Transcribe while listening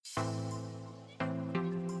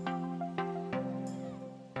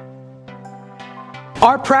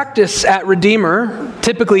Our practice at Redeemer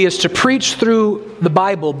typically is to preach through the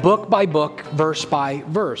Bible book by book, verse by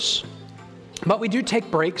verse. But we do take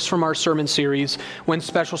breaks from our sermon series when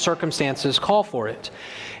special circumstances call for it.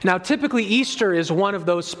 Now, typically Easter is one of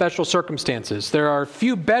those special circumstances. There are a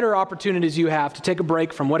few better opportunities you have to take a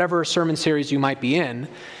break from whatever sermon series you might be in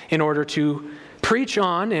order to preach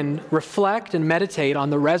on and reflect and meditate on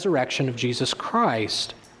the resurrection of Jesus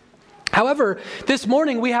Christ. However, this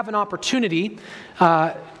morning we have an opportunity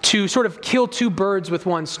to sort of kill two birds with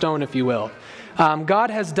one stone, if you will. God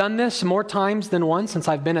has done this more times than one since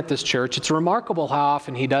I've been at this church. It's remarkable how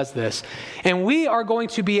often He does this. And we are going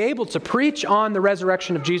to be able to preach on the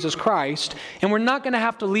resurrection of Jesus Christ, and we're not going to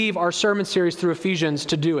have to leave our sermon series through Ephesians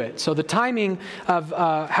to do it. So the timing of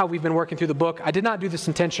how we've been working through the book, I did not do this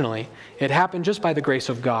intentionally. It happened just by the grace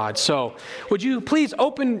of God. So would you please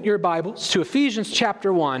open your Bibles to Ephesians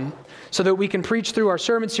chapter 1 so that we can preach through our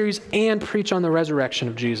sermon series and preach on the resurrection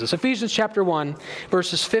of Jesus. Ephesians chapter 1,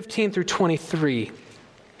 verses 15 through 23.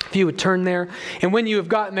 If you would turn there, and when you have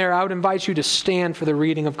gotten there, I would invite you to stand for the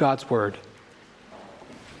reading of God's Word.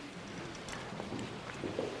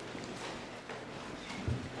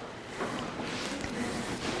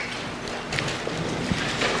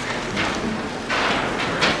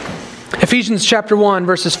 Ephesians chapter 1,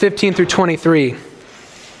 verses 15 through 23.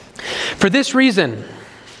 For this reason,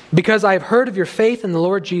 because I have heard of your faith in the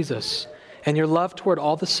Lord Jesus and your love toward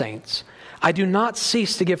all the saints, I do not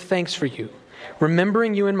cease to give thanks for you,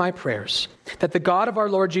 remembering you in my prayers, that the God of our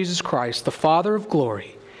Lord Jesus Christ, the Father of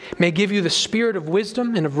glory, may give you the spirit of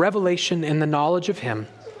wisdom and of revelation in the knowledge of Him,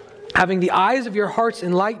 having the eyes of your hearts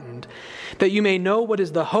enlightened, that you may know what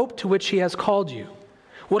is the hope to which He has called you,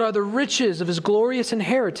 what are the riches of His glorious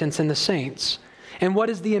inheritance in the saints, and what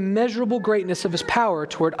is the immeasurable greatness of His power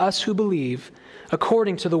toward us who believe,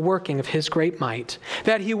 according to the working of His great might,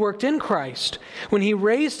 that He worked in Christ when He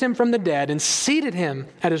raised Him from the dead and seated Him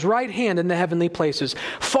at His right hand in the heavenly places,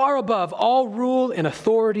 far above all rule and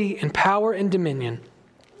authority and power and dominion,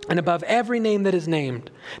 and above every name that is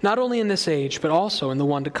named, not only in this age, but also in the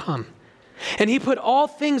one to come. And He put all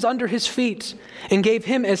things under His feet and gave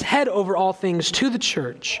Him as head over all things to the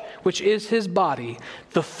church, which is His body,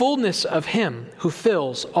 the fullness of Him who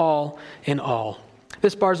fills all in all.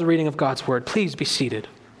 This bars the reading of God's Word. Please be seated.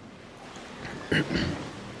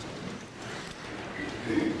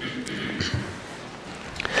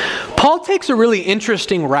 Paul takes a really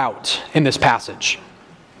interesting route in this passage.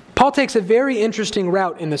 Paul takes a very interesting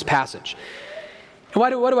route in this passage. And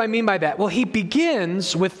what do I mean by that? Well, he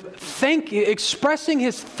begins with expressing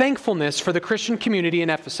his thankfulness for the Christian community in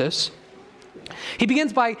Ephesus. He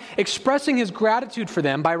begins by expressing his gratitude for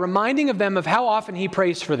them, by reminding of them of how often he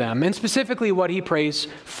prays for them, and specifically what he prays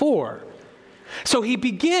for. So he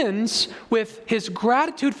begins with his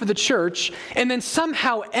gratitude for the church, and then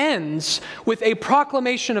somehow ends with a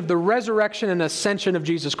proclamation of the resurrection and ascension of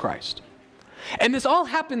Jesus Christ. And this all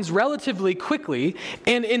happens relatively quickly,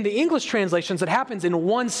 and in the English translations, it happens in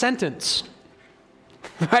one sentence.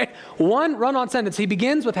 Right? One run-on sentence. He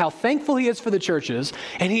begins with how thankful he is for the churches,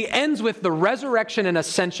 and he ends with the resurrection and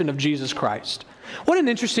ascension of Jesus Christ. What an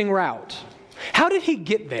interesting route. How did he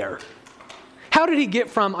get there? How did he get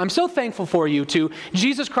from, I'm so thankful for you, to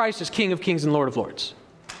Jesus Christ is King of Kings and Lord of Lords,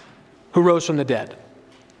 who rose from the dead?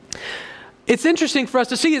 It's interesting for us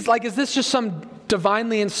to see, is this just some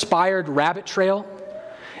divinely inspired rabbit trail?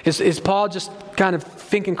 Is Paul just kind of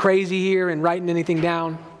thinking crazy here and writing anything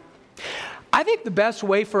down? I think the best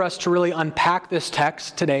way for us to really unpack this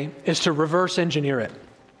text today is to reverse engineer it.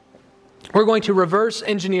 We're going to reverse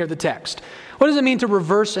engineer the text. What does it mean to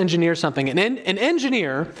reverse engineer something? An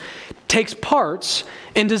engineer takes parts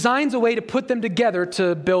and designs a way to put them together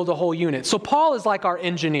to build a whole unit. So Paul is like our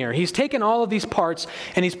engineer. He's taken all of these parts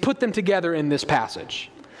and he's put them together in this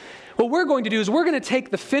passage. What we're going to do is we're going to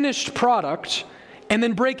take the finished product and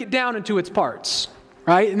then break it down into its parts.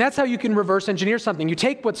 Right? And that's how you can reverse engineer something. You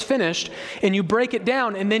take what's finished and you break it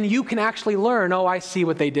down, and then you can actually learn, oh, I see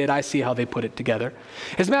what they did. I see how they put it together.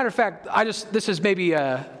 As a matter of fact, this is maybe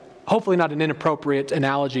hopefully not an inappropriate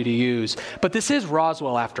analogy to use, but this is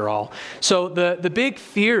Roswell after all. So the big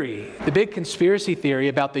theory, the big conspiracy theory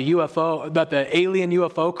about the UFO, about the alien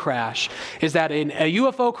UFO crash, is that a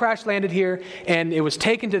UFO crash landed here and it was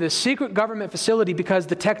taken to this secret government facility because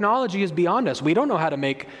the technology is beyond us. We don't know how to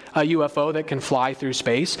make a UFO that can fly through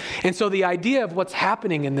space. And so the idea of what's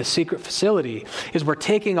happening in this secret facility is we're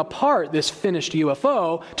taking apart this finished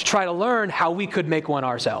UFO to try to learn how we could make one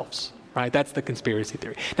ourselves. Right? That's the conspiracy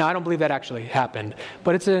theory. Now, I don't believe that actually happened,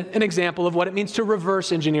 but it's an example of what it means to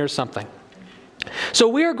reverse engineer something. So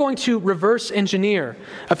we are going to reverse engineer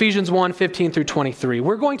Ephesians 1:15 through 23.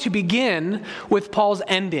 We're going to begin with Paul's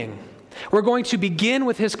ending. We're going to begin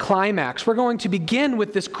with his climax. We're going to begin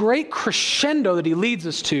with this great crescendo that he leads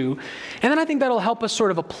us to. And then I think that'll help us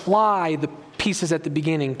sort of apply the pieces at the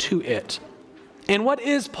beginning to it. And what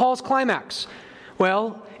is Paul's climax?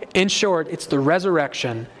 Well, in short, it's the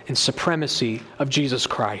resurrection and supremacy of Jesus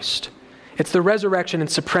Christ. It's the resurrection and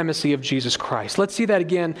supremacy of Jesus Christ. Let's see that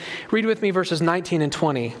again. Read with me verses 19 and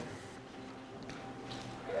 20.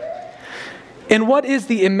 And what is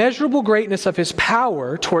the immeasurable greatness of his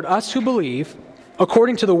power toward us who believe,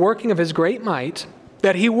 according to the working of his great might,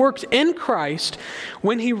 that he worked in Christ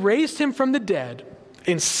when he raised him from the dead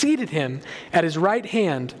and seated him at his right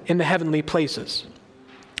hand in the heavenly places.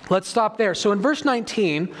 Let's stop there. So in verse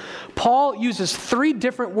 19, Paul uses 3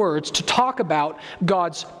 different words to talk about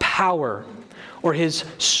God's power or his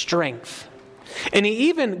strength. And he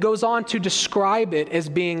even goes on to describe it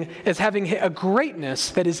as having a greatness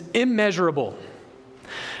that is immeasurable.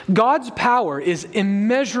 God's power is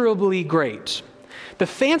immeasurably great. The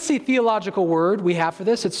fancy theological word we have for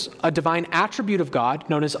this, it's a divine attribute of God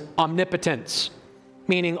known as omnipotence,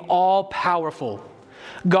 meaning all-powerful.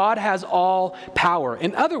 God has all power.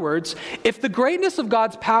 In other words, if the greatness of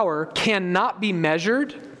God's power cannot be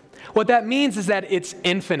measured, what that means is that it's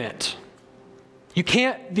infinite.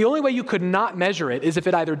 The only way you could not measure it is if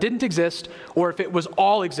it either didn't exist or if it was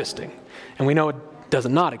all existing. And we know it does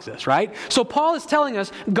not exist, right? So Paul is telling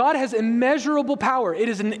us God has immeasurable power. It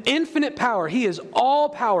is an infinite power. He is all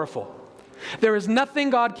powerful. There is nothing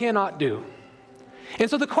God cannot do. And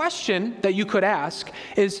so the question that you could ask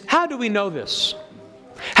is, how do we know this?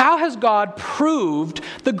 How has God proved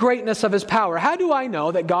the greatness of his power? How do I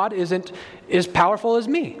know that God isn't as powerful as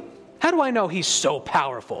me? How do I know he's so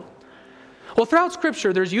powerful? Well, throughout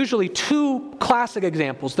Scripture, there's usually 2 classic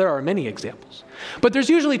examples. There are many examples. But there's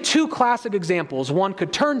usually 2 classic examples one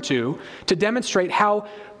could turn to demonstrate how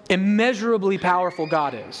immeasurably powerful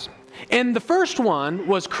God is. And the first one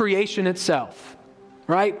was creation itself.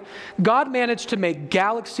 Right? God managed to make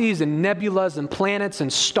galaxies and nebulas and planets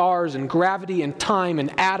and stars and gravity and time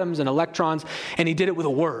and atoms and electrons, and he did it with a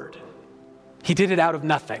word. He did it out of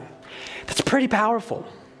nothing. That's pretty powerful.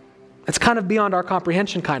 That's kind of beyond our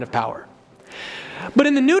comprehension kind of power. But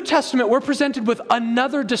in the New Testament, we're presented with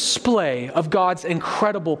another display of God's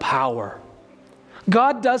incredible power.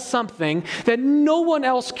 God does something that no one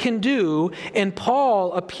else can do, and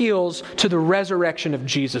Paul appeals to the resurrection of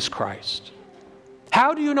Jesus Christ.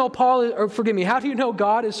 How do you know how do you know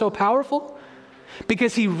God is so powerful?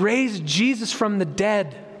 Because he raised Jesus from the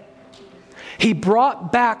dead. He brought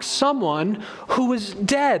back someone who was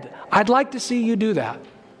dead. I'd like to see you do that.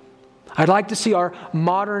 I'd like to see our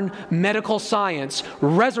modern medical science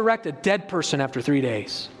resurrect a dead person after 3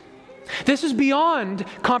 days. This is beyond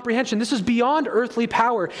comprehension. This is beyond earthly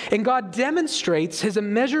power. And God demonstrates his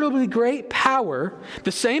immeasurably great power.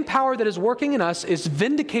 The same power that is working in us is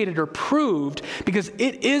vindicated or proved because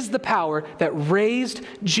it is the power that raised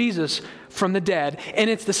Jesus from the dead. And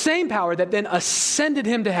it's the same power that then ascended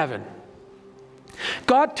him to heaven.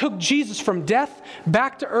 God took Jesus from death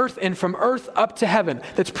back to earth and from earth up to heaven.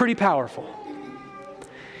 That's pretty powerful.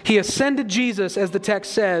 He ascended Jesus, as the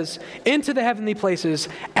text says, into the heavenly places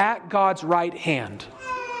at God's right hand.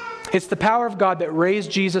 It's the power of God that raised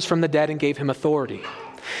Jesus from the dead and gave him authority.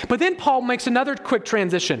 But then Paul makes another quick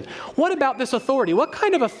transition. What about this authority? What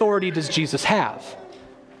kind of authority does Jesus have?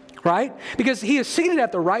 Right? Because he is seated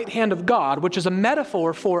at the right hand of God, which is a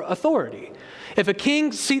metaphor for authority. If a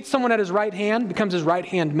king seats someone at his right hand, becomes his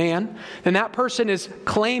right-hand man, then that person is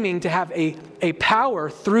claiming to have a power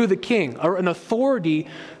through the king, or an authority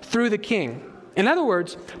through the king. In other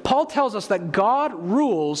words, Paul tells us that God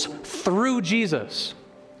rules through Jesus.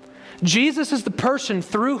 Jesus is the person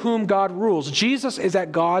through whom God rules. Jesus is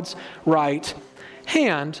at God's right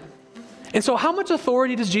hand. And so how much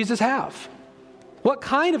authority does Jesus have? What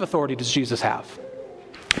kind of authority does Jesus have?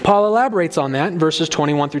 Paul elaborates on that in verses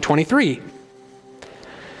 21 through 23.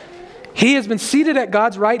 He has been seated at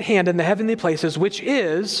God's right hand in the heavenly places, which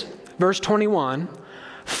is, verse 21,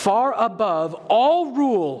 far above all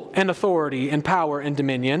rule and authority and power and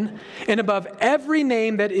dominion, and above every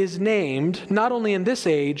name that is named, not only in this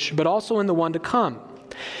age, but also in the one to come.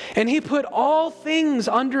 And he put all things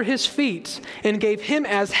under his feet and gave him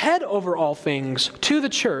as head over all things to the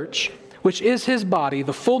church, which is his body,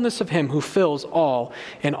 the fullness of him who fills all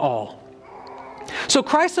in all. So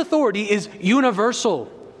Christ's authority is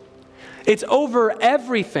universal. It's over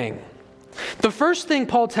everything. The first thing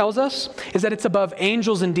Paul tells us is that it's above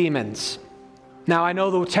angels and demons. Now, I know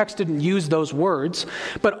the text didn't use those words,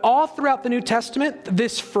 but all throughout the New Testament,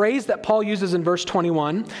 this phrase that Paul uses in verse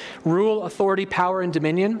 21, rule, authority, power, and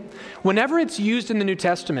dominion, whenever it's used in the New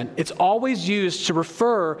Testament, it's always used to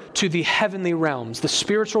refer to the heavenly realms, the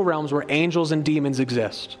spiritual realms where angels and demons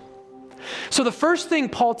exist. So the first thing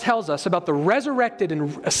Paul tells us about the resurrected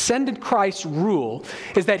and ascended Christ's rule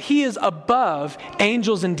is that he is above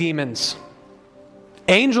angels and demons.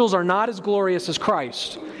 Angels are not as glorious as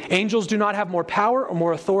Christ. Angels do not have more power or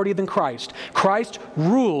more authority than Christ. Christ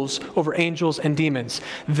rules over angels and demons.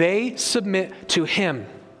 They submit to him.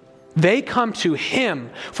 They come to him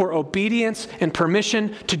for obedience and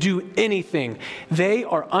permission to do anything. They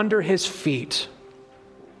are under his feet.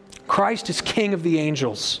 Christ is king of the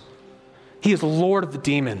angels. He is Lord of the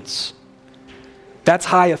demons. That's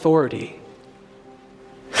high authority.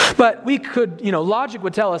 But we could, logic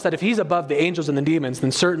would tell us that if he's above the angels and the demons,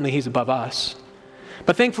 then certainly he's above us.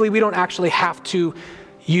 But thankfully, we don't actually have to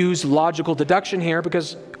use logical deduction here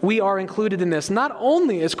because we are included in this. Not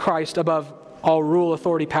only is Christ above all rule,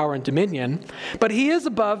 authority, power, and dominion, but he is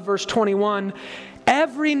above, verse 21,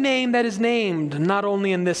 every name that is named, not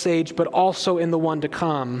only in this age, but also in the one to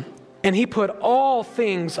come. And he put all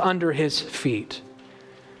things under his feet.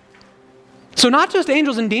 So not just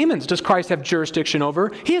angels and demons does Christ have jurisdiction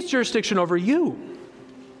over. He has jurisdiction over you.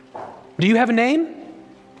 Do you have a name?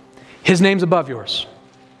 His name's above yours.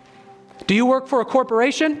 Do you work for a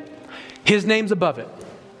corporation? His name's above it.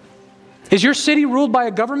 Is your city ruled by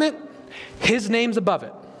a government? His name's above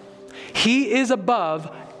it. He is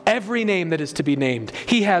above every name that is to be named.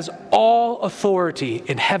 He has all authority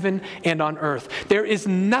in heaven and on earth. There is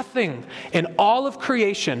nothing in all of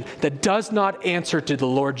creation that does not answer to the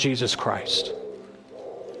Lord Jesus Christ.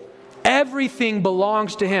 Everything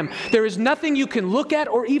belongs to him. There is nothing you can look at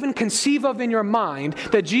or even conceive of in your mind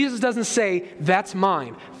that Jesus doesn't say, that's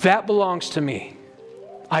mine. That belongs to me.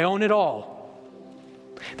 I own it all.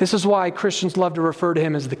 This is why Christians love to refer to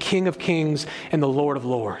him as the King of Kings and the Lord of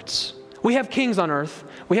Lords. We have kings on earth.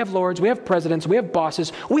 We have lords. We have presidents. We have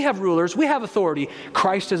bosses. We have rulers. We have authority.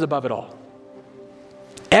 Christ is above it all.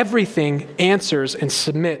 Everything answers and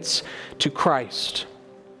submits to Christ.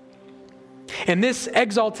 And this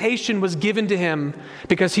exaltation was given to him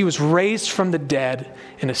because he was raised from the dead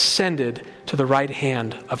and ascended to the right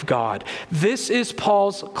hand of God. This is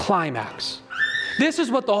Paul's climax. This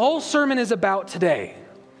is what the whole sermon is about today.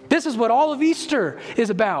 This is what all of Easter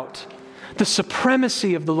is about. The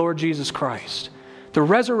supremacy of the Lord Jesus Christ. The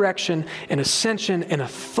resurrection and ascension and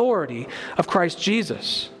authority of Christ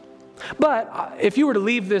Jesus. But if you were to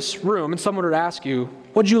leave this room and someone were to ask you,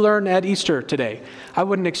 what did you learn at Easter today? I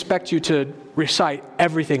wouldn't expect you to recite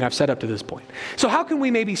everything I've said up to this point. So how can we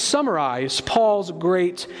maybe summarize Paul's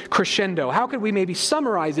great crescendo? How could we maybe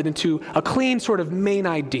summarize it into a clean sort of main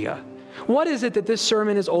idea? What is it that this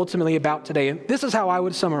sermon is ultimately about today? And this is how I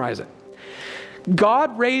would summarize it.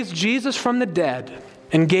 God raised Jesus from the dead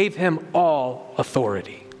and gave him all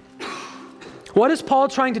authority. What is Paul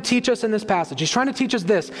trying to teach us in this passage? He's trying to teach us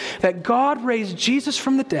this, that God raised Jesus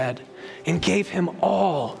from the dead and gave him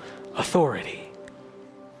all authority.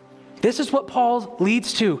 This is what Paul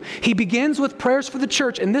leads to. He begins with prayers for the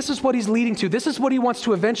church, and this is what he's leading to. This is what he wants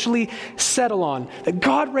to eventually settle on, that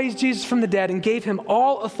God raised Jesus from the dead and gave him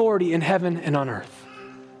all authority in heaven and on earth.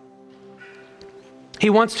 He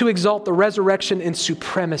wants to exalt the resurrection and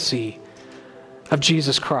supremacy of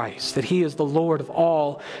Jesus Christ, that he is the Lord of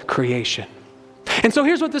all creation. And so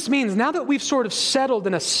here's what this means. Now that we've sort of settled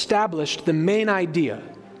and established the main idea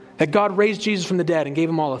that God raised Jesus from the dead and gave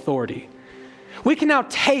him all authority, we can now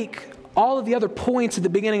take all of the other points at the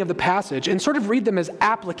beginning of the passage and sort of read them as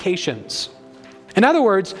applications. In other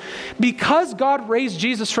words, because God raised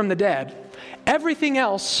Jesus from the dead, everything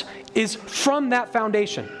else is from that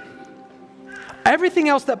foundation. Everything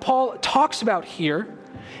else that Paul talks about here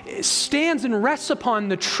stands and rests upon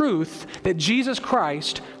the truth that Jesus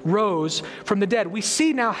Christ rose from the dead. We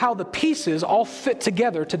see now how the pieces all fit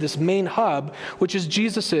together to this main hub, which is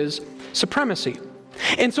Jesus' supremacy.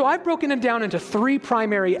 And so I've broken it down into three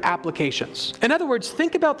primary applications. In other words,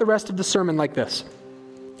 think about the rest of the sermon like this.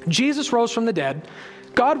 Jesus rose from the dead.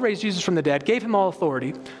 God raised Jesus from the dead, gave him all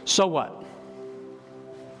authority. So what?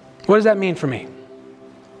 What does that mean for me?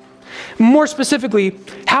 More specifically,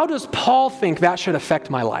 how does Paul think that should affect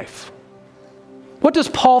my life? What does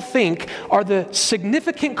Paul think are the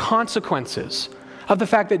significant consequences of the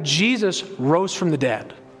fact that Jesus rose from the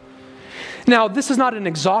dead? Now, this is not an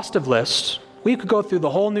exhaustive list. We could go through the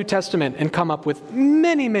whole New Testament and come up with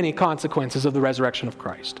many, many consequences of the resurrection of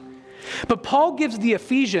Christ. But Paul gives the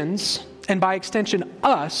Ephesians, and by extension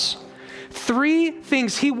us, three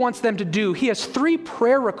things he wants them to do. He has three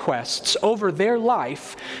prayer requests over their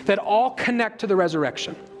life that all connect to the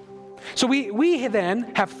resurrection. So we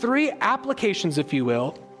then have three applications, if you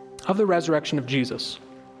will, of the resurrection of Jesus.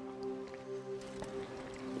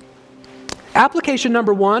 Application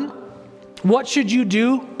number one, what should you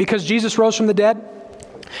do because Jesus rose from the dead?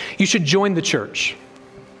 You should join the church.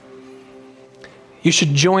 You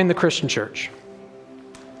should join the Christian church.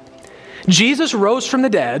 Jesus rose from the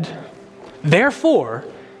dead, therefore,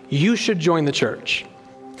 you should join the church.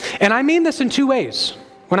 And I mean this in two ways.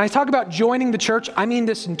 When I talk about joining the church, I mean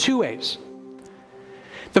this in two ways.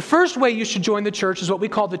 The first way you should join the church is what we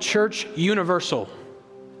call the church universal.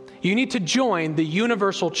 You need to join the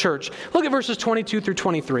universal church. Look at verses 22 through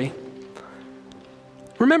 23.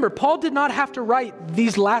 Remember, Paul did not have to write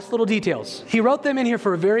these last little details. He wrote them in here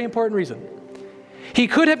for a very important reason. He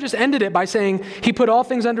could have just ended it by saying he put all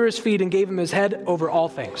things under his feet and gave him his head over all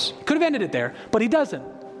things. Could have ended it there, but he doesn't.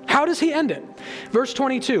 How does he end it? Verse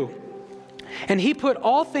 22, and he put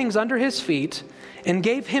all things under his feet and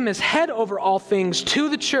gave him his head over all things to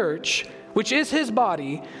the church, which is his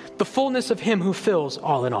body, the fullness of him who fills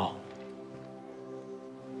all in all.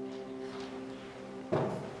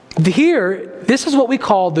 Here, this is what we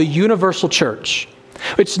call the universal church.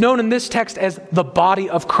 It's known in this text as the body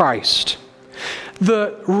of Christ.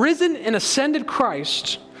 The risen and ascended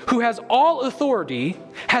Christ, who has all authority,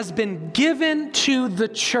 has been given to the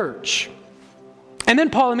church. And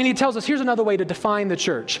then Paul, he tells us, here's another way to define the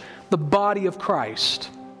church, the body of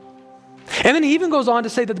Christ. And then he even goes on to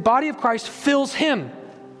say that the body of Christ fills him.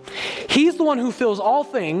 He's the one who fills all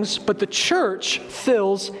things, but the church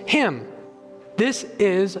fills him. This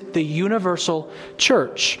is the universal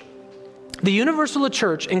church. The universal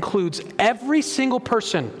church includes every single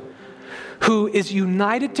person who is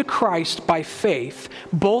united to Christ by faith,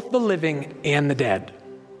 both the living and the dead.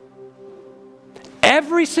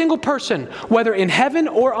 Every single person, whether in heaven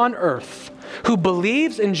or on earth, who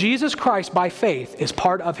believes in Jesus Christ by faith is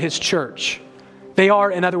part of his church. They are,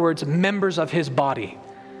 in other words, members of his body.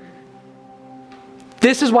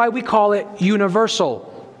 This is why we call it universal.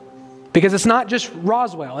 Because it's not just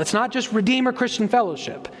Roswell. It's not just Redeemer Christian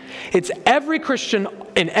Fellowship. It's every Christian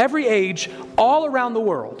in every age, all around the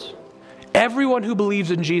world. Everyone who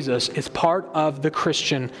believes in Jesus is part of the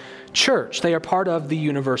Christian church. They are part of the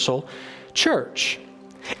universal church.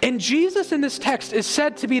 And Jesus in this text is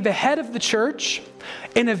said to be the head of the church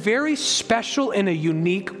in a very special and a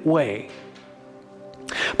unique way.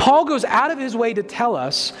 Paul goes out of his way to tell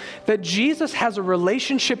us that Jesus has a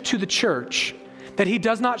relationship to the church that he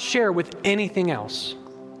does not share with anything else.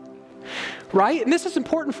 Right? And this is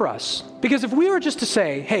important for us because if we were just to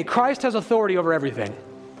say, hey, Christ has authority over everything,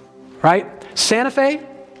 right? Santa Fe,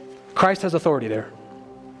 Christ has authority there.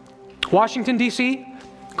 Washington, D.C.,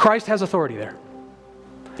 Christ has authority there.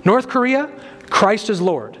 North Korea, Christ is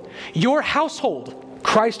Lord. Your household,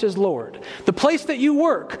 Christ is Lord. The place that you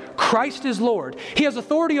work, Christ is Lord. He has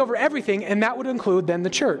authority over everything, and that would include then the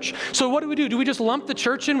church. So what do? Do we just lump the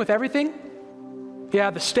church in with everything? Yeah,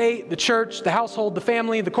 the state, the church, the household, the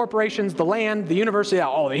family, the corporations, the land, the university,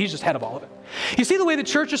 all of it. He's just head of all of it. You see the way the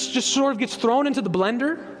church just sort of gets thrown into the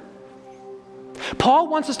blender? Paul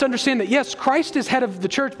wants us to understand that, yes, Christ is head of the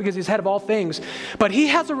church because he's head of all things, but he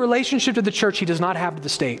has a relationship to the church he does not have to the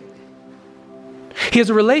state. He has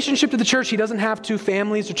a relationship to the church he doesn't have to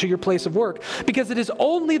families or to your place of work because it is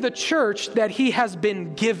only the church that he has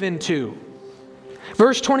been given to.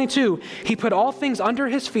 Verse 22, he put all things under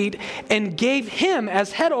his feet and gave him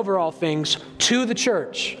as head over all things to the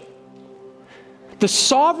church. The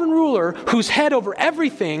sovereign ruler who's head over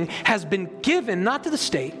everything has been given not to the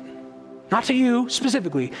state, not to you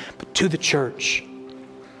specifically, but to the church.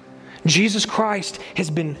 Jesus Christ has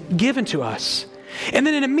been given to us. And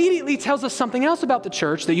then it immediately tells us something else about the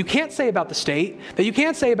church that you can't say about the state, that you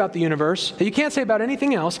can't say about the universe, that you can't say about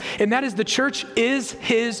anything else, and that is the church is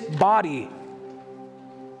his body.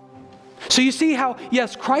 So you see how,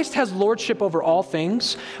 yes, Christ has lordship over all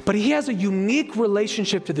things, but he has a unique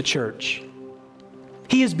relationship to the church.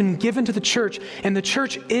 He has been given to the church, and the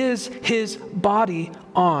church is his body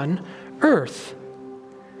on earth.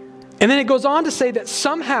 And then it goes on to say that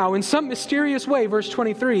somehow, in some mysterious way, verse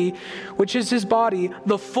 23, which is his body,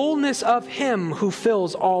 the fullness of him who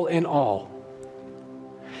fills all in all.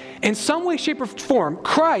 In some way, shape, or form,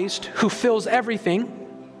 Christ, who fills everything,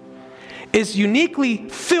 is uniquely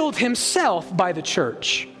filled himself by the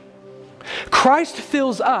church. Christ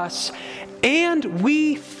fills us, and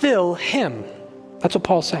we fill him. That's what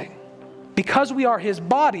Paul's saying. Because we are his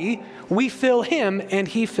body, we fill him, and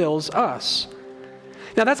he fills us.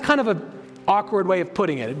 Now, that's kind of an awkward way of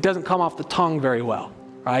putting it. It doesn't come off the tongue very well.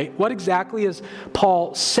 right? What exactly is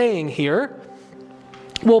Paul saying here?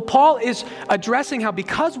 Well, Paul is addressing how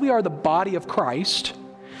because we are the body of Christ,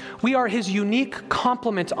 we are his unique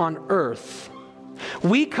complement on earth.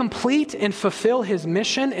 We complete and fulfill his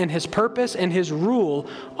mission and his purpose and his rule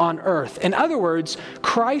on earth. In other words,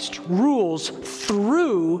 Christ rules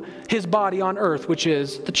through his body on earth, which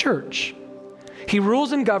is the church. He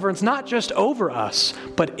rules and governs not just over us,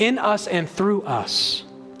 but in us and through us.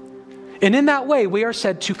 And in that way, we are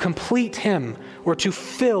said to complete him or to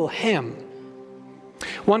fill him.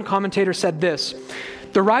 One commentator said this: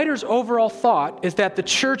 the writer's overall thought is that the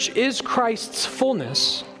church is Christ's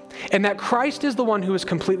fullness, and that Christ is the one who is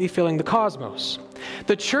completely filling the cosmos.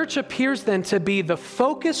 The church appears then to be the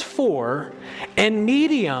focus for and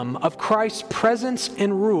medium of Christ's presence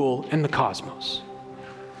and rule in the cosmos.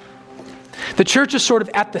 The church is sort of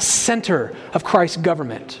at the center of Christ's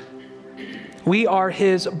government. We are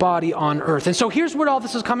his body on earth. And so here's where all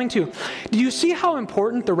this is coming to. Do you see how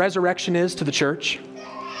important the resurrection is to the church?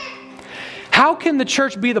 How can the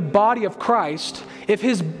church be the body of Christ if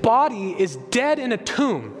his body is dead in a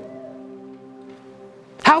tomb?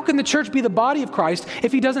 How can the church be the body of Christ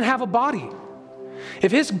if he doesn't have a body?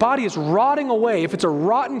 If his body is rotting away, if it's a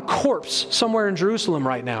rotten corpse somewhere in Jerusalem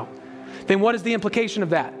right now, then what is the implication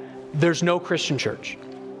of that? There's no Christian church.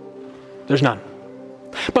 There's none.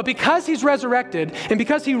 But because he's resurrected and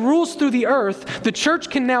because he rules through the earth, the church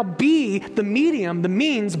can now be the medium, the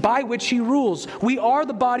means by which he rules. We are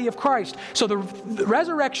the body of Christ. So the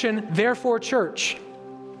resurrection, therefore church.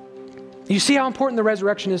 You see how important the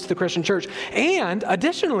resurrection is to the Christian church. And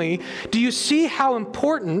additionally, do you see how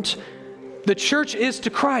important the church is to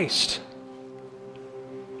Christ?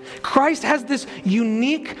 Christ has this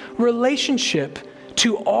unique relationship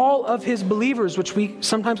to all of his believers, which we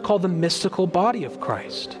sometimes call the mystical body of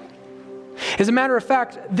Christ. As a matter of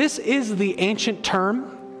fact, this is the ancient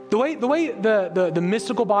term. The way the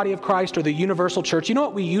mystical body of Christ or the universal church, you know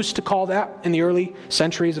what we used to call that in the early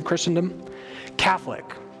centuries of Christendom? Catholic.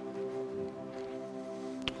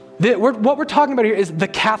 What we're talking about here is the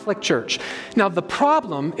Catholic Church. Now, the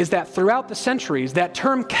problem is that throughout the centuries, that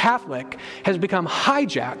term Catholic has become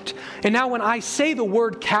hijacked. And now when I say the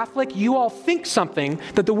word Catholic, you all think something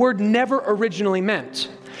that the word never originally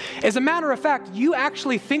meant. As a matter of fact, you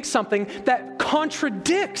actually think something that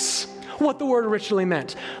contradicts what the word originally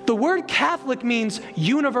meant. The word Catholic means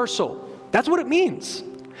universal. That's what it means.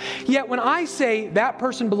 Yet when I say that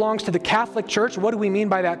person belongs to the Catholic Church, what do we mean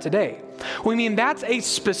by that today? We mean that's a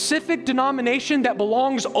specific denomination that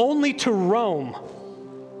belongs only to Rome.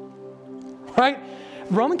 Right?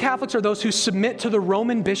 Roman Catholics are those who submit to the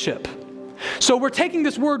Roman bishop. So we're taking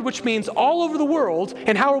this word which means all over the world,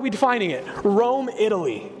 and how are we defining it? Rome,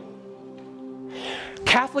 Italy.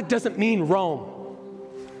 Catholic doesn't mean Rome.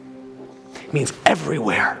 It means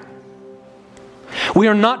everywhere. We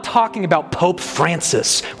are not talking about Pope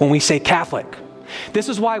Francis when we say Catholic. This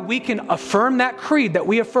is why we can affirm that creed that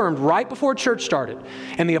we affirmed right before church started.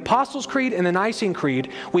 In the Apostles' Creed and the Nicene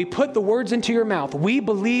Creed, we put the words into your mouth. We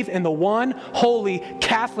believe in the one holy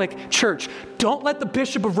Catholic Church. Don't let the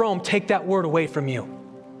Bishop of Rome take that word away from you.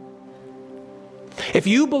 If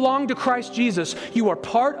you belong to Christ Jesus, you are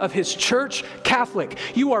part of his church, Catholic.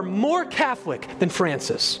 You are more Catholic than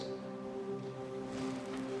Francis.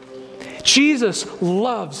 Jesus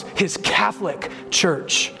loves his Catholic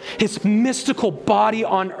church, his mystical body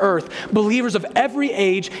on earth, believers of every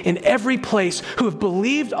age in every place who have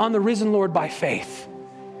believed on the risen Lord by faith.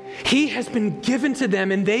 He has been given to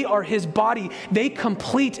them and they are his body. They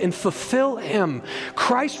complete and fulfill him.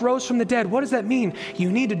 Christ rose from the dead. What does that mean?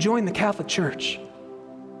 You need to join the Catholic Church.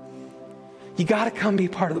 You got to come be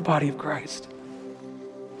part of the body of Christ.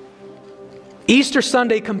 Easter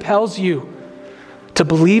Sunday compels you to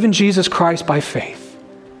believe in Jesus Christ by faith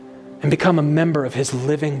and become a member of his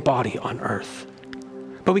living body on earth.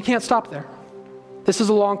 But we can't stop there. This is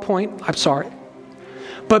a long point. I'm sorry.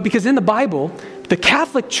 But because in the Bible, the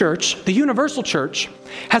Catholic Church, the universal church,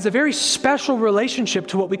 has a very special relationship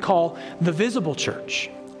to what we call the visible church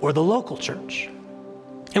or the local church.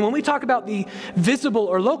 And when we talk about the visible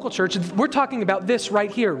or local church, we're talking about this right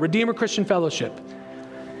here, Redeemer Christian Fellowship.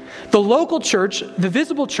 The local church, the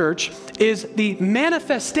visible church, is the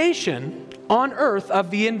manifestation on earth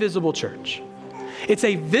of the invisible church. It's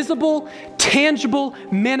a visible, tangible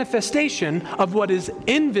manifestation of what is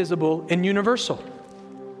invisible and universal.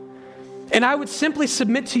 And I would simply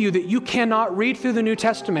submit to you that you cannot read through the New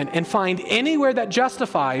Testament and find anywhere that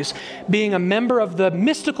justifies being a member of the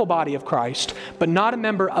mystical body of Christ, but not a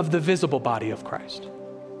member of the visible body of Christ.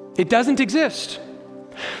 It doesn't exist.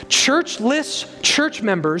 Churchless church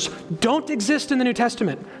members don't exist in the New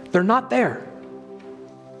Testament. They're not there.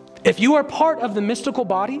 If you are part of the mystical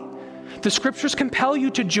body, the scriptures compel you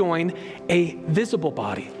to join a visible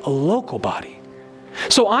body, a local body.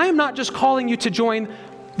 So I am not just calling you to join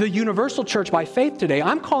the universal church by faith today.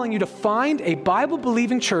 I'm calling you to find a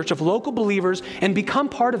Bible-believing church of local believers and become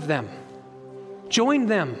part of them. Join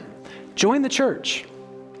them. Join the church.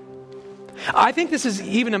 I think this is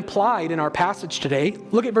even implied in our passage today.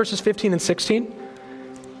 Look at verses 15 and 16.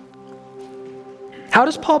 How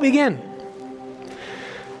does Paul begin?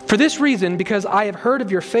 For this reason, because I have heard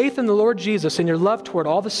of your faith in the Lord Jesus and your love toward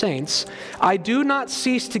all the saints, I do not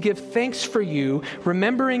cease to give thanks for you,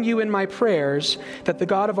 remembering you in my prayers, that the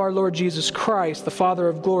God of our Lord Jesus Christ, the Father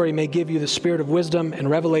of glory, may give you the spirit of wisdom and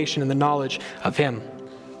revelation and the knowledge of him.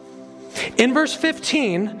 In verse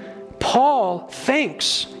 15, Paul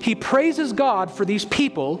thanks, he praises God for these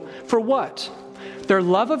people for what? Their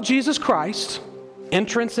love of Jesus Christ,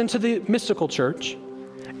 entrance into the mystical church,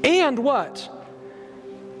 and what?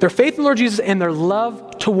 Their faith in the Lord Jesus and their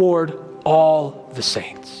love toward all the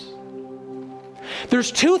saints.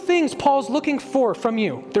 There's two things Paul's looking for from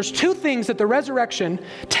you. There's two things that the resurrection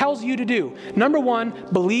tells you to do. Number one,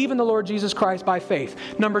 believe in the Lord Jesus Christ by faith.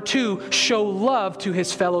 Number two, show love to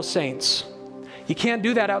his fellow saints. You can't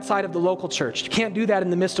do that outside of the local church. You can't do that in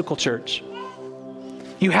the mystical church.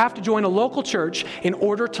 You have to join a local church in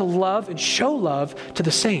order to love and show love to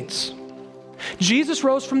the saints. Jesus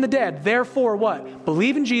rose from the dead. Therefore, what?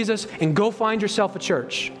 Believe in Jesus and go find yourself a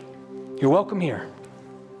church. You're welcome here.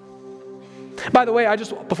 By the way,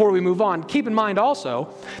 before we move on, keep in mind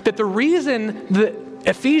also that the reason that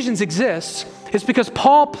Ephesians exists is because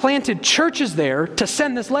Paul planted churches there to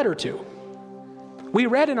send this letter to. We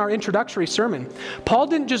read in our introductory sermon, Paul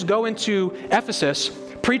didn't just go into Ephesus,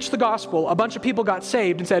 preach the gospel, a bunch of people got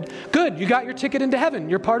saved and said, good, you got your ticket into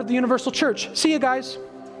heaven. You're part of the universal church. See you guys.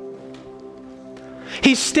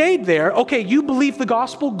 He stayed there. Okay, you believe the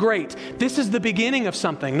gospel? Great. This is the beginning of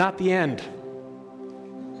something, not the end.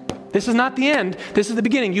 This is not the end. This is the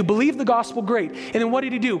beginning. You believe the gospel? Great. And then what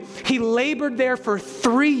did he do? He labored there for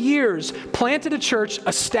 3 years, planted a church,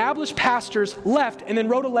 established pastors, left, and then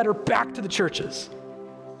wrote a letter back to the churches.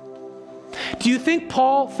 Do you think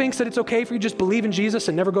Paul thinks that it's okay for you to just believe in Jesus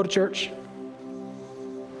and never go to church?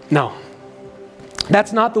 No.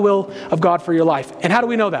 That's not the will of God for your life. And how do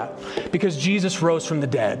we know that? Because Jesus rose from the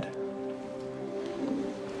dead.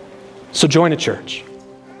 So join a church.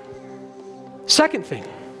 Second thing,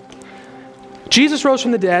 Jesus rose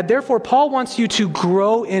from the dead. Therefore, Paul wants you to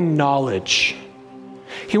grow in knowledge.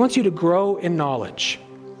 He wants you to grow in knowledge.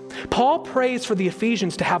 Paul prays for the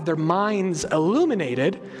Ephesians to have their minds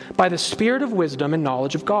illuminated by the spirit of wisdom and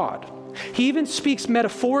knowledge of God. He even speaks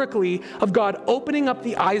metaphorically of God opening up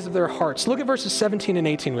the eyes of their hearts. Look at verses 17 and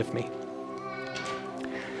 18 with me.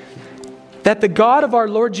 That the God of our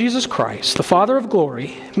Lord Jesus Christ, the Father of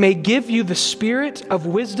glory, may give you the spirit of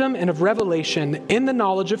wisdom and of revelation in the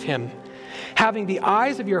knowledge of him, having the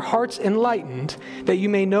eyes of your hearts enlightened, that you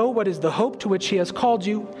may know what is the hope to which he has called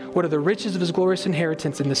you, what are the riches of his glorious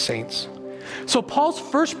inheritance in the saints. So Paul's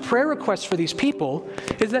first prayer request for these people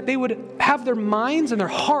is that they would have their minds and their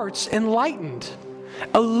hearts enlightened,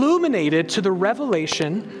 illuminated to the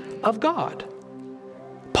revelation of God.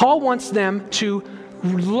 Paul wants them to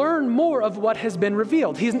learn more of what has been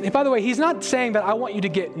revealed. By the way, he's not saying that I want you to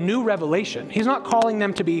get new revelation. He's not calling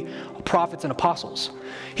them to be prophets and apostles.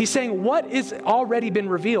 He's saying what is already been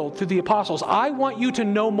revealed through the apostles. I want you to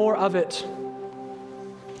know more of it.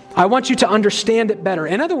 I want you to understand it better.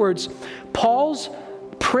 In other words, Paul's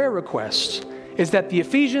prayer request is that the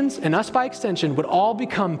Ephesians, and us by extension, would all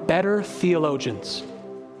become better theologians.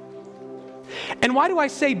 And why do I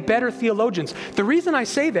say better theologians? The reason I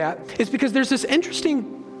say that is because there's this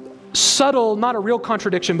interesting, subtle, not a real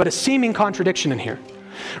contradiction, but a seeming contradiction in here,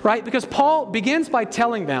 right? Because Paul begins by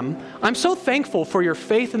telling them, I'm so thankful for your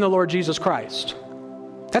faith in the Lord Jesus Christ.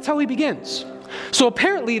 That's how he begins. So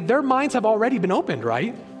apparently their minds have already been opened,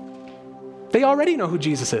 right? They already know who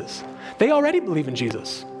Jesus is. They already believe in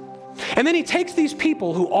Jesus. And then he takes these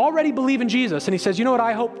people who already believe in Jesus and he says, you know what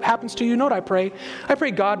I hope happens to you? You know what I pray? I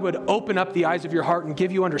pray God would open up the eyes of your heart and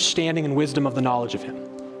give you understanding and wisdom of the knowledge of him.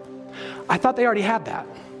 I thought they already had that.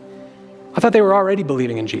 I thought they were already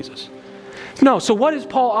believing in Jesus. No, so what is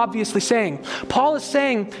Paul obviously saying? Paul is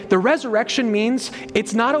saying the resurrection means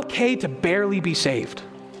it's not okay to barely be saved.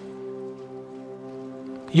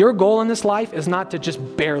 Your goal in this life is not to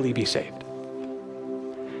just barely be saved.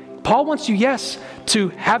 Paul wants you, yes, to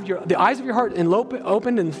have the eyes of your heart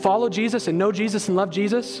opened and follow Jesus and know Jesus and love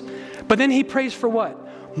Jesus. But then he prays for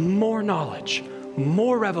what? More knowledge,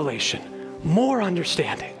 more revelation, more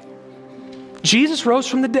understanding. Jesus rose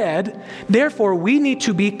from the dead. Therefore, we need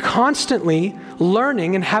to be constantly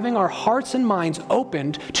learning and having our hearts and minds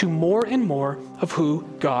opened to more and more of who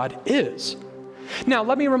God is. Now,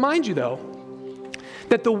 let me remind you, though,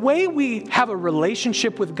 that the way we have a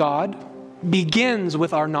relationship with God begins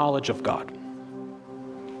with our knowledge of God.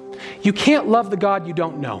 You can't love the God you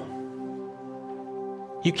don't know.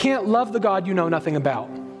 You can't love the God you know nothing about.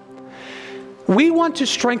 We want to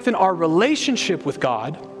strengthen our relationship with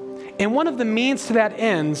God, and one of the means to that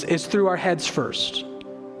ends is through our heads first.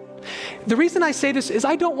 The reason I say this is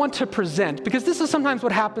I don't want to present, because this is sometimes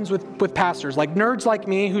what happens with pastors, like nerds like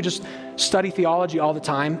me who just study theology all the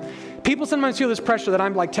time. People sometimes feel this pressure that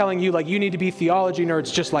I'm like telling you, like, you need to be theology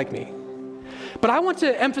nerds just like me. But I want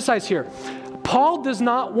to emphasize here, Paul does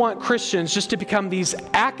not want Christians just to become these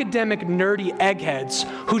academic, nerdy eggheads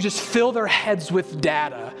who just fill their heads with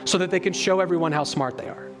data so that they can show everyone how smart they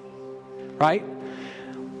are, right?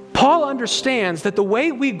 Paul understands that the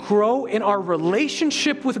way we grow in our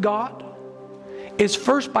relationship with God is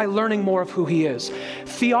first by learning more of who He is.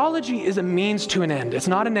 Theology is a means to an end. It's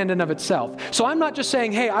not an end in of itself. So I'm not just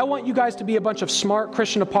saying, hey, I want you guys to be a bunch of smart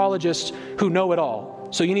Christian apologists who know it all,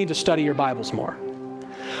 so you need to study your Bibles more.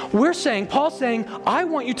 Paul's saying, I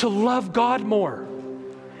want you to love God more.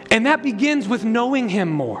 And that begins with knowing Him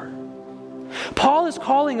more. Paul is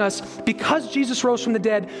calling us, because Jesus rose from the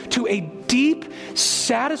dead, to a deep,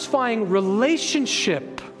 satisfying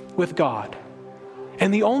relationship with God.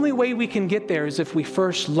 And the only way we can get there is if we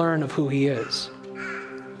first learn of who He is.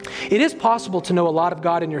 It is possible to know a lot of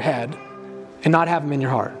God in your head and not have Him in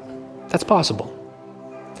your heart. That's possible.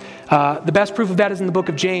 The best proof of that is in the book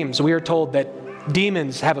of James. We are told that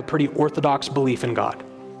demons have a pretty orthodox belief in God.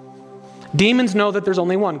 Demons know that there's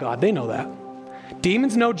only one God. They know that.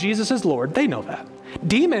 Demons know Jesus is Lord. They know that.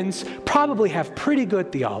 Demons probably have pretty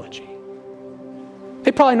good theology.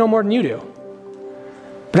 They probably know more than you do.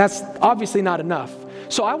 But that's obviously not enough.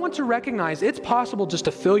 So I want to recognize it's possible just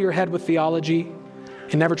to fill your head with theology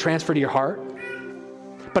and never transfer to your heart.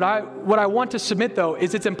 But what I want to submit, though,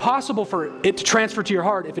 is it's impossible for it to transfer to your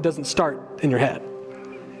heart if it doesn't start in your head.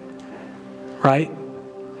 Right?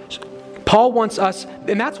 Paul wants us,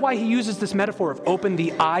 and that's why he uses this metaphor of open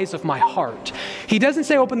the eyes of my heart. He doesn't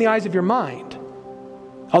say open the eyes of your mind,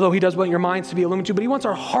 although he does want your minds to be illuminated too, but he wants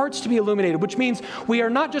our hearts to be illuminated, which means we are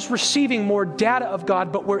not just receiving more data of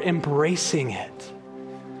God, but we're embracing it.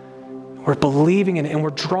 We're believing in it, and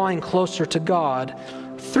we're drawing closer to God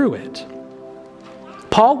through it.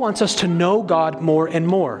 Paul wants us to know God more and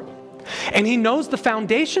more. And he knows the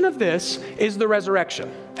foundation of this is the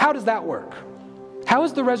resurrection. How does that work? How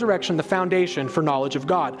is the resurrection the foundation for knowledge of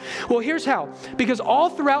God? Well, here's how. Because all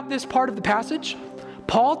throughout this part of the passage,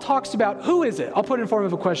 Paul talks about who is it? I'll put it in form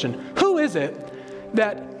of a question. Who is it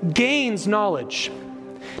that gains knowledge?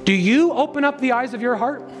 Do you open up the eyes of your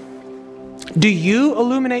heart? Do you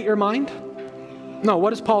illuminate your mind? No,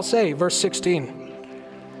 what does Paul say? Verse 16.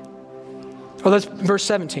 Oh, that's verse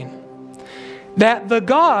 17. That the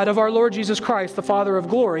God of our Lord Jesus Christ, the Father of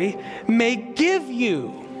glory, may give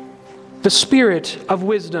you the spirit of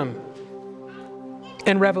wisdom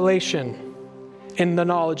and revelation in the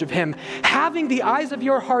knowledge of Him, having the eyes of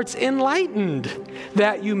your hearts enlightened,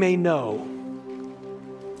 that you may know.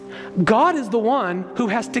 God is the one who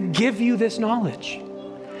has to give you this knowledge.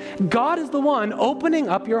 God is the one opening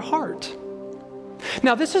up your heart.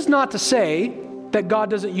 Now, this is not to say that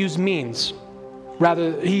God doesn't use means.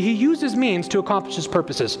 Rather, He uses means to accomplish His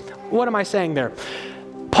purposes. What am I saying there?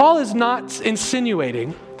 Paul is not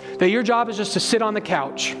insinuating that your job is just to sit on the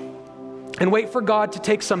couch and wait for God to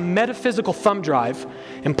take some metaphysical thumb drive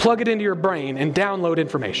and plug it into your brain and download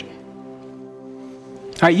information.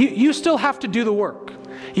 All right, you still have to do the work.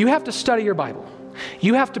 You have to study your Bible.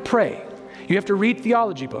 You have to pray. You have to read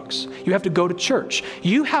theology books. You have to go to church.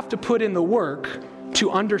 You have to put in the work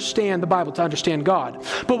to understand the Bible, to understand God.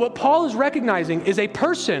 But what Paul is recognizing is a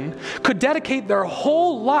person could dedicate their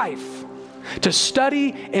whole life to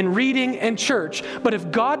study and reading and church, but if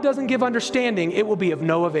God doesn't give understanding, it will be of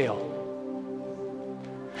no avail.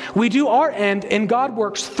 We do our end, and God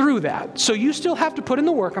works through that. So you still have to put in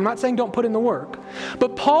the work. I'm not saying don't put in the work.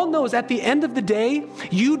 But Paul knows at the end of the day,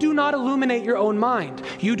 you do not illuminate your own mind.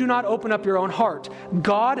 You do not open up your own heart.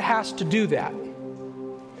 God has to do that.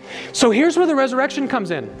 So here's where the resurrection comes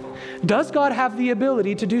in. Does God have the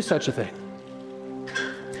ability to do such a thing?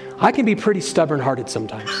 I can be pretty stubborn-hearted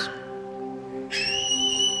sometimes.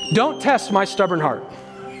 Don't test my stubborn heart.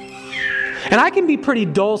 And I can be pretty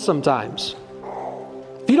dull sometimes.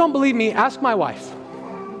 If you don't believe me, ask my wife.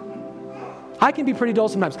 I can be pretty dull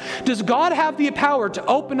sometimes. Does God have the power to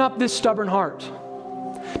open up this stubborn heart?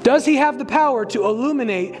 Does he have the power to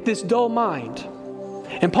illuminate this dull mind?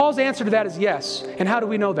 And Paul's answer to that is yes. And how do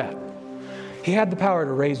we know that? He had the power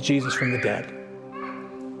to raise Jesus from the dead.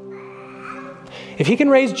 If he can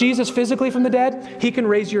raise Jesus physically from the dead, he can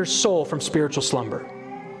raise your soul from spiritual slumber.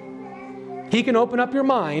 He can open up your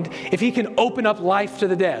mind if he can open up life to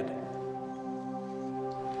the dead.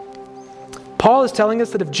 Paul is telling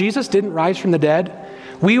us that if Jesus didn't rise from the dead,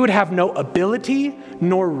 we would have no ability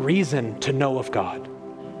nor reason to know of God.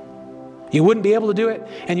 You wouldn't be able to do it,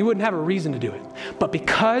 and you wouldn't have a reason to do it. But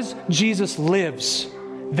because Jesus lives,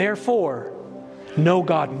 therefore, know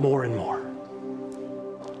God more and more.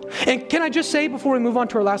 And can I just say before we move on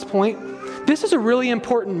to our last point, this is a really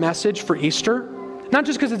important message for Easter, not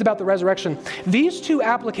just because it's about the resurrection. These two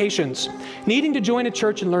applications, needing to join a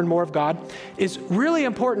church and learn more of God, is really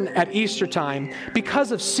important at Easter time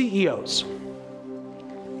because of CEOs.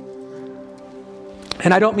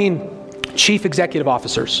 And I don't mean chief executive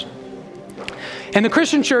officers. And the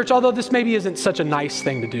Christian church, although this maybe isn't such a nice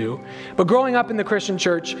thing to do, but growing up in the Christian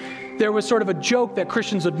church, there was sort of a joke that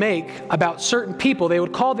Christians would make about certain people. They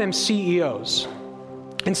would call them CEOs.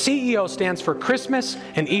 And CEO stands for Christmas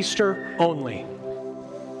and Easter only.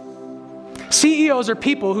 CEOs are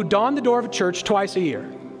people who don the door of a church twice a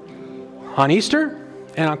year, on Easter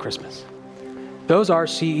and on Christmas. Those are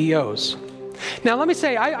CEOs. Now, let me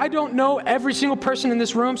say, I don't know every single person in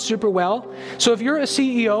this room super well. So if you're a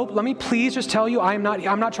CEO, let me please just tell you, I'm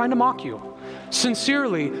not trying to mock you.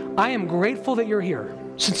 Sincerely, I am grateful that you're here.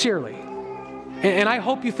 Sincerely. And I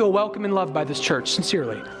hope you feel welcome and loved by this church.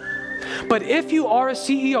 Sincerely. But if you are a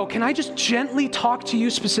CEO, can I just gently talk to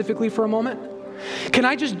you specifically for a moment? Can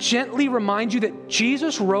I just gently remind you that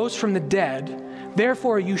Jesus rose from the dead,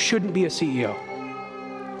 therefore you shouldn't be a CEO.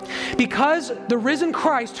 Because the risen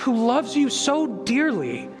Christ, who loves you so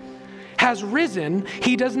dearly, has risen,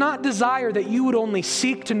 he does not desire that you would only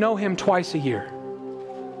seek to know him twice a year.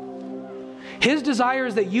 His desire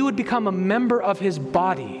is that you would become a member of his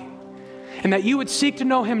body, and that you would seek to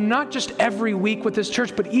know him not just every week with this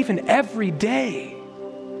church, but even every day.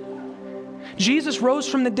 Jesus rose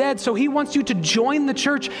from the dead, so he wants you to join the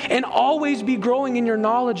church and always be growing in your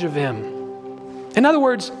knowledge of him. In other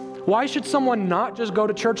words, why should someone not just go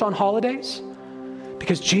to church on holidays?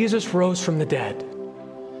 Because Jesus rose from the dead.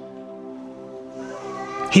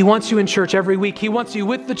 He wants you in church every week. He wants you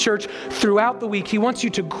with the church throughout the week. He wants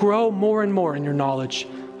you to grow more and more in your knowledge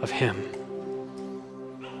of him.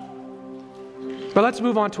 But let's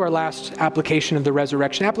move on to our last application of the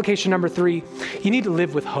resurrection. Application number 3, you need to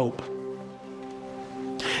live with hope.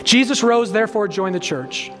 Jesus rose, therefore join the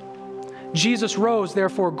church. Jesus rose,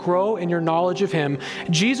 therefore grow in your knowledge of him.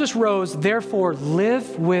 Jesus rose, therefore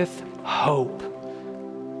live with hope.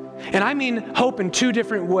 And I mean hope in two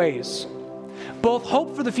different ways. Both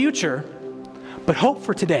hope for the future, but hope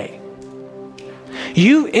for today.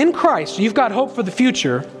 You, in Christ, you've got hope for the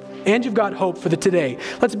future, and you've got hope for the today.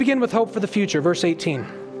 Let's begin with hope for the future, verse 18.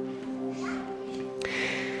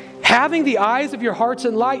 Having the eyes of your hearts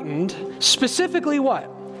enlightened, specifically what?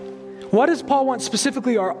 What does Paul want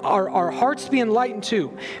specifically our hearts to be enlightened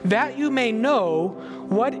to? That you may know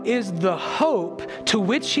what is the hope to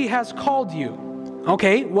which he has called you.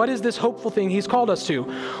 Okay, what is this hopeful thing he's called us to?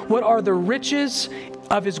 What are the riches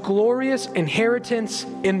of his glorious inheritance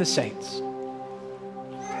in the saints?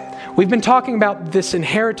 We've been talking about this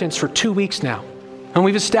inheritance for 2 weeks now, and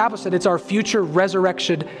we've established that it's our future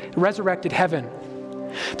resurrected heaven.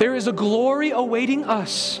 There is a glory awaiting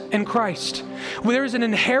us in Christ. There is an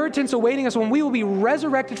inheritance awaiting us when we will be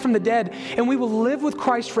resurrected from the dead and we will live with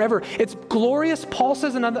Christ forever. It's glorious. Paul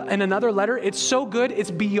says in another letter, it's so good,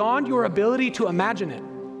 it's beyond your ability to imagine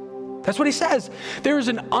it. That's what he says. There is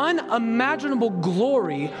an unimaginable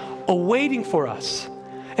glory awaiting for us.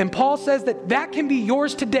 And Paul says that can be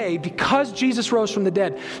yours today because Jesus rose from the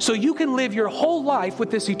dead. So you can live your whole life with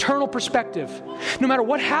this eternal perspective. No matter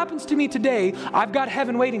what happens to me today, I've got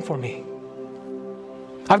heaven waiting for me.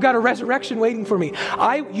 I've got a resurrection waiting for me.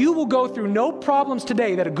 You will go through no problems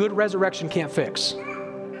today that a good resurrection can't fix.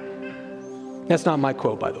 That's not my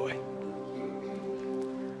quote, by the way.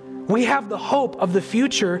 We have the hope of the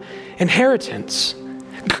future inheritance.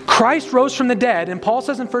 Christ rose from the dead, and Paul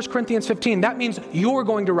says in 1 Corinthians 15, that means you're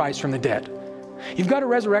going to rise from the dead. You've got a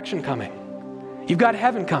resurrection coming. You've got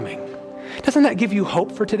heaven coming. Doesn't that give you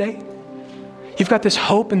hope for today? You've got this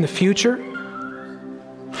hope in the future.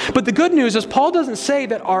 But the good news is Paul doesn't say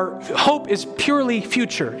that our hope is purely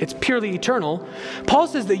future. It's purely eternal. Paul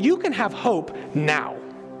says that you can have hope now.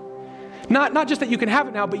 Not just that you can have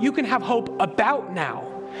it now, but you can have hope about now.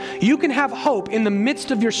 You can have hope in the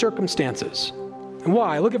midst of your circumstances.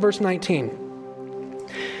 Why? Look at verse 19.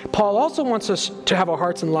 Paul also wants us to have our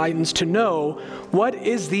hearts enlightened to know what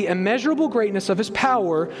is the immeasurable greatness of his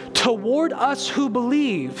power toward us who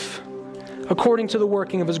believe, according to the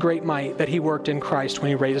working of his great might that he worked in Christ when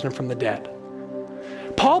he raised him from the dead.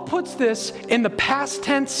 Paul puts this in the past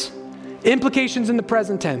tense, implications in the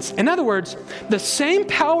present tense. In other words, the same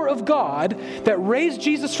power of God that raised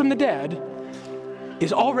Jesus from the dead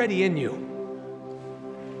is already in you.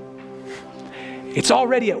 It's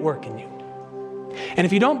already at work in you. And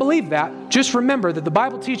if you don't believe that, just remember that the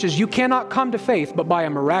Bible teaches you cannot come to faith but by a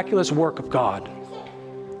miraculous work of God.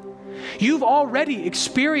 You've already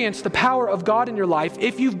experienced the power of God in your life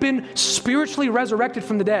if you've been spiritually resurrected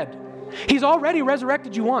from the dead. He's already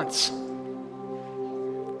resurrected you once.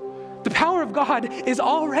 The power of God is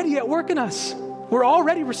already at work in us. We're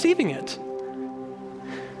already receiving it.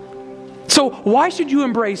 So why should you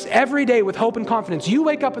embrace every day with hope and confidence? You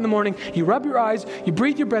wake up in the morning, you rub your eyes, you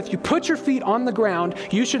breathe your breath, you put your feet on the ground.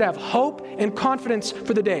 You should have hope and confidence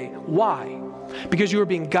for the day. Why? Because you are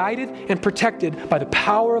being guided and protected by the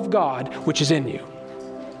power of God which is in you.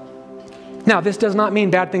 Now, this does not mean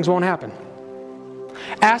bad things won't happen.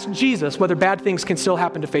 Ask Jesus whether bad things can still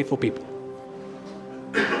happen to faithful people.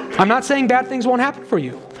 I'm not saying bad things won't happen for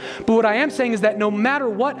you. But what I am saying is that no matter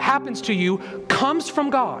what happens to you comes from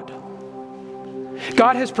God.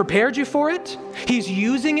 God has prepared you for it. He's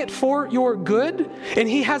using it for your good, and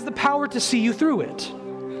He has the power to see you through it.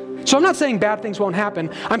 So I'm not saying bad things won't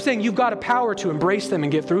happen. I'm saying you've got a power to embrace them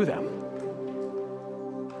and get through them.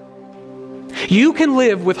 You can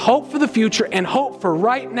live with hope for the future and hope for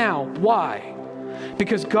right now. Why?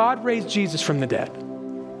 Because God raised Jesus from the dead.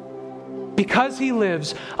 Because He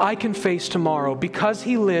lives, I can face tomorrow. Because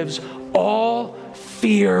He lives, all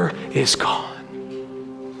fear is gone.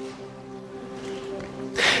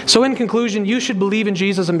 So in conclusion, you should believe in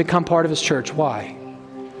Jesus and become part of His church. Why?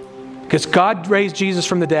 Because God raised Jesus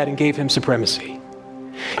from the dead and gave Him supremacy.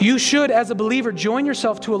 You should, as a believer, join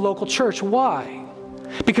yourself to a local church. Why?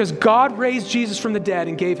 Because God raised Jesus from the dead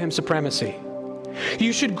and gave Him supremacy.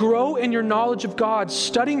 You should grow in your knowledge of God,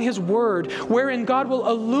 studying His Word, wherein God will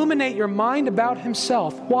illuminate your mind about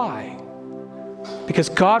Himself. Why? Because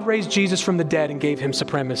God raised Jesus from the dead and gave Him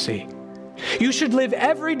supremacy. You should live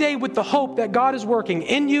every day with the hope that God is working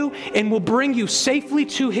in you and will bring you safely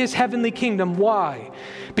to His heavenly kingdom. Why?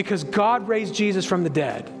 Because God raised Jesus from the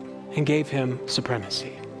dead and gave Him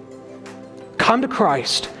supremacy. Come to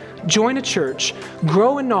Christ, join a church,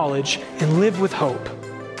 grow in knowledge, and live with hope.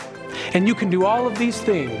 And you can do all of these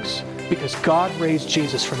things because God raised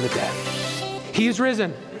Jesus from the dead. He is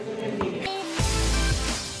risen.